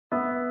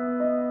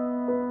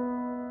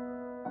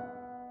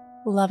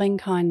Loving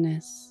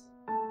kindness.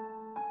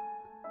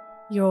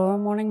 Your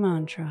morning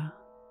mantra.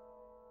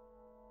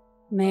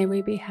 May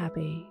we be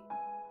happy.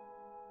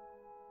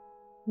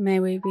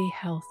 May we be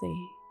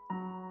healthy.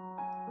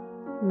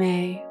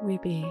 May we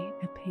be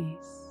at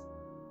peace.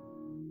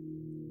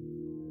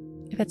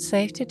 If it's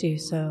safe to do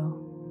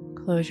so,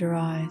 close your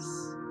eyes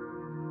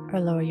or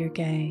lower your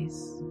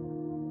gaze.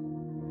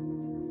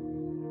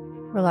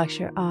 Relax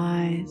your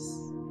eyes,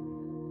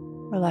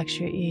 relax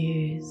your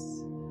ears,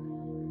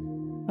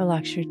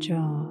 relax your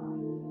jaw.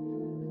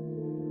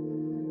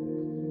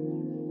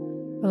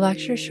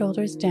 Relax your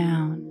shoulders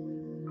down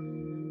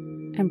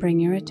and bring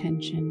your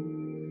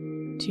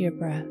attention to your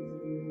breath.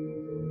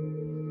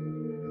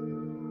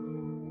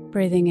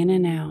 Breathing in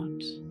and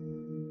out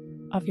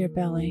of your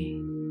belly.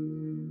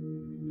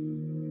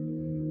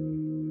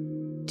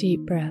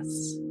 Deep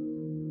breaths.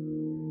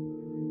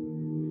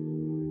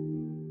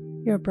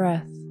 Your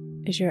breath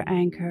is your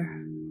anchor.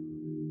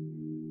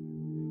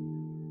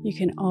 You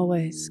can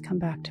always come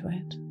back to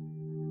it.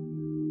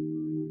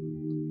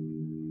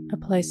 A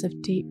place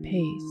of deep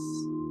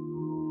peace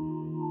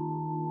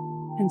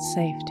and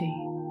safety.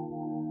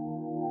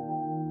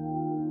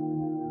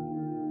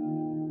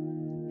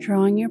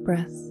 Drawing your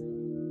breath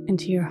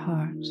into your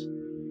heart.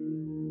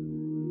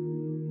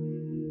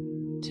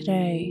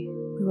 Today,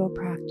 we will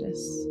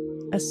practice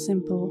a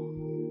simple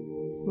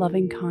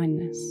loving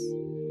kindness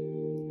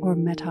or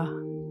metta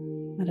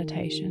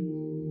meditation.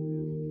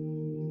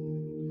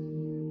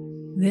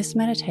 This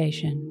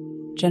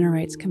meditation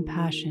generates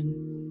compassion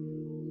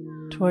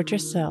towards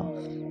yourself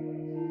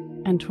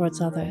and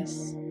towards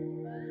others.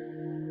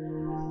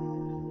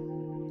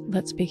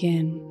 Let's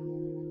begin.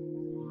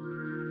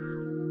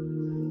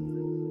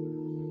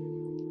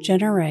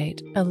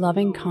 Generate a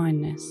loving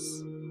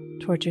kindness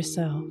towards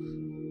yourself.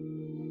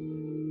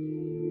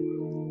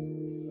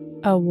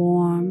 A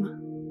warm,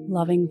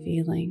 loving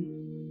feeling.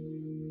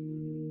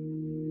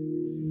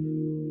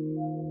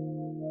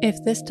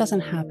 If this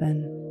doesn't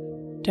happen,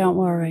 don't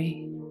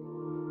worry.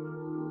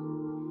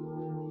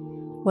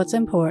 What's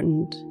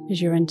important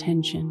is your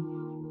intention.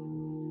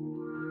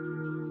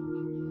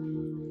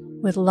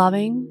 With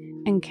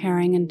loving and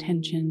caring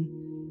intention,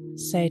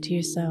 say to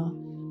yourself,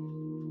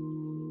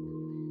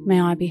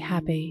 may I be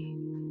happy.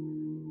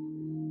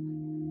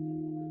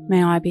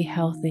 May I be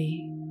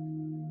healthy.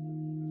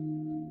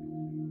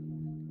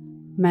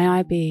 May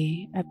I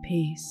be at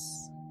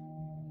peace.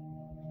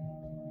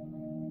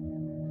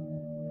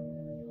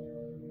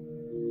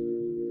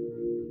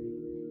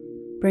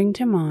 Bring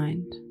to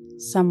mind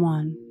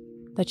someone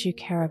that you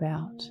care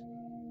about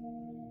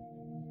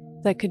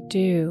that could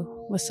do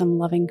with some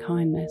loving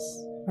kindness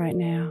right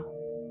now.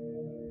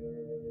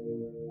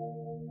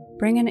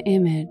 Bring an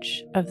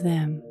image of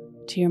them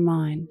to your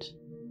mind,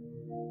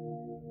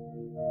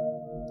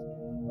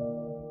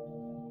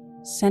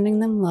 sending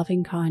them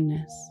loving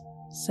kindness.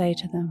 Say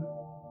to them,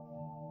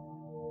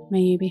 may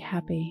you be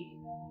happy.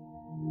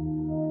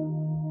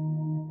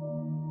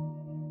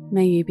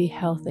 May you be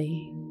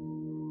healthy.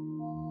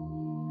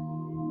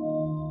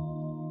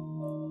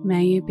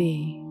 May you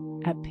be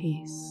at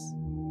peace.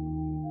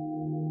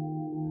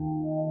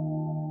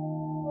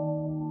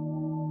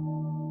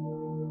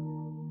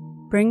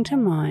 Bring to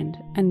mind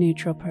a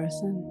neutral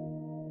person.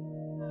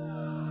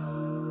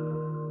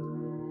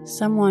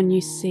 Someone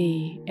you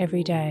see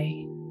every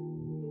day,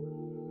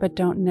 but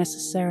don't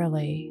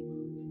necessarily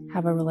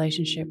have a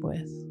relationship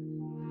with.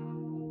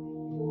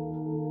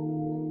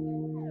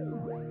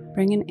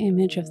 Bring an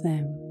image of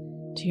them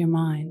to your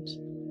mind.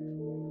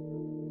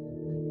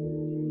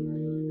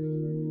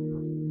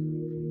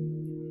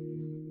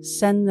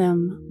 Send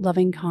them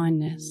loving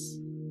kindness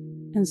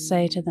and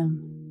say to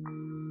them,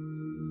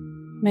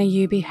 may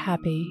you be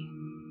happy.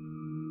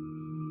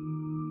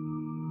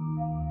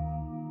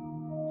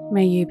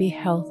 May you be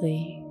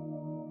healthy.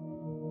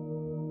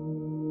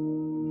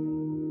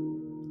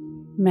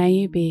 May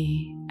you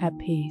be at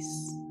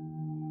peace.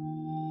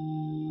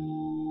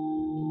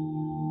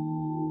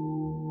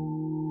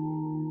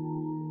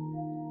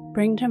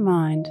 Bring to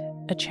mind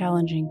a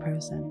challenging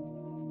person,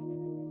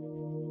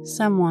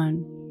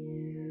 someone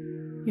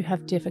you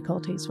have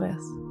difficulties with.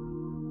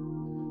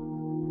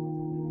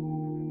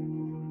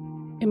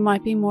 It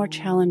might be more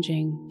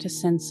challenging to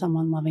send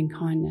someone loving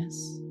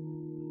kindness,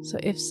 so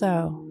if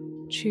so,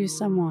 choose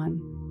someone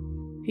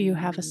who you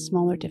have a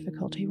smaller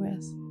difficulty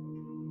with.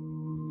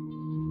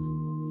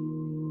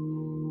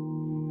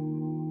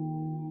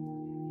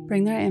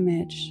 Bring their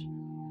image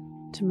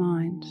to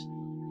mind.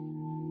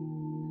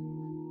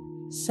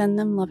 Send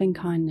them loving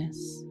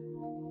kindness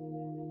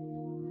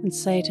and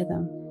say to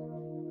them,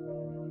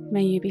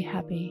 may you be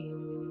happy.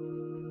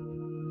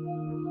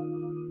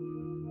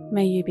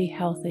 May you be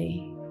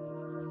healthy.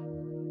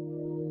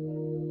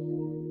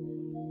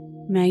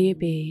 May you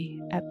be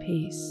at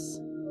peace.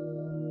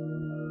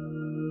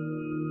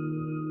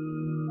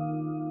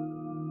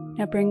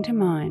 Now bring to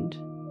mind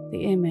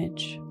the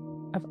image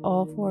of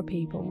all four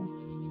people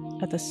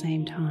at the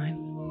same time.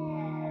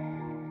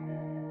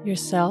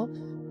 Yourself,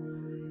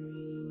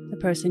 the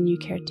person you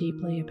care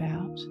deeply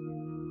about,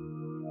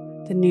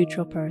 the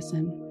neutral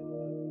person,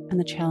 and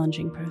the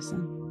challenging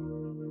person.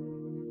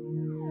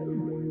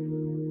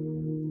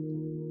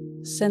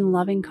 Send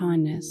loving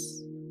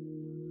kindness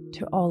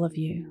to all of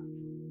you.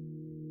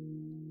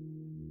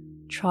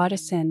 Try to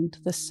send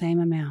the same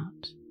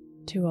amount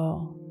to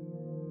all.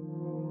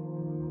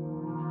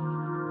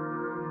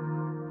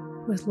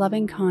 With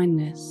loving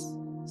kindness,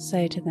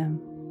 say to them,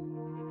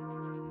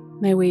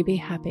 may we be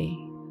happy.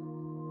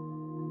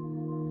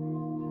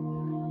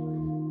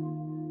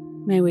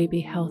 May we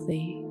be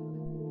healthy.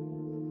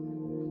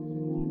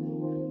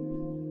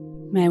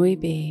 May we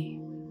be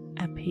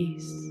at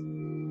peace.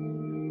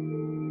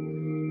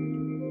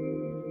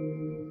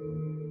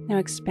 Now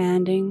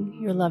expanding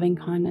your loving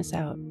kindness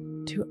out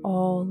to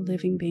all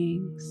living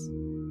beings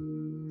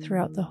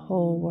throughout the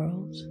whole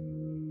world.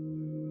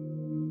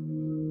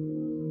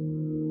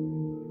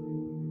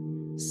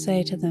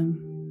 Say to them,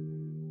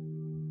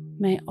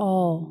 may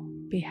all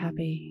be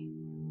happy.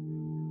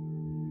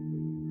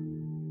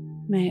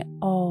 May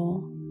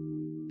all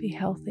be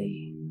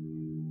healthy.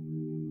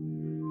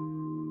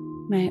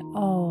 May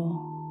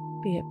all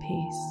be at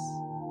peace.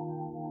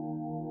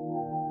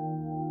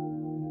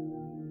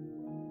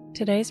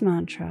 Today's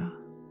mantra: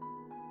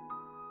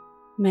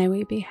 may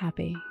we be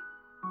happy.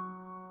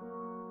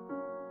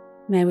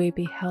 May we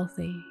be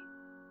healthy.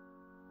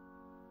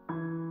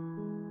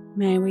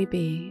 May we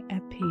be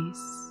at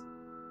peace.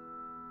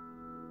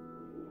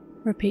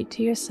 Repeat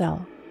to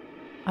yourself,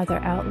 either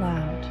out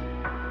loud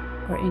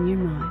or in your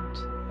mind.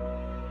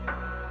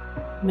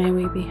 May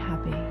we be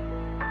happy.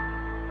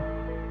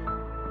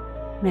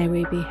 May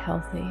we be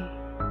healthy.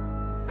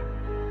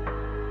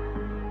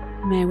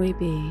 May we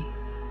be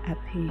at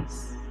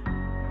peace.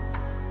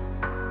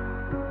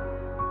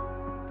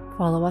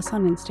 Follow us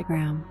on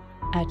Instagram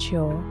at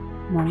Your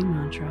Morning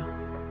Mantra.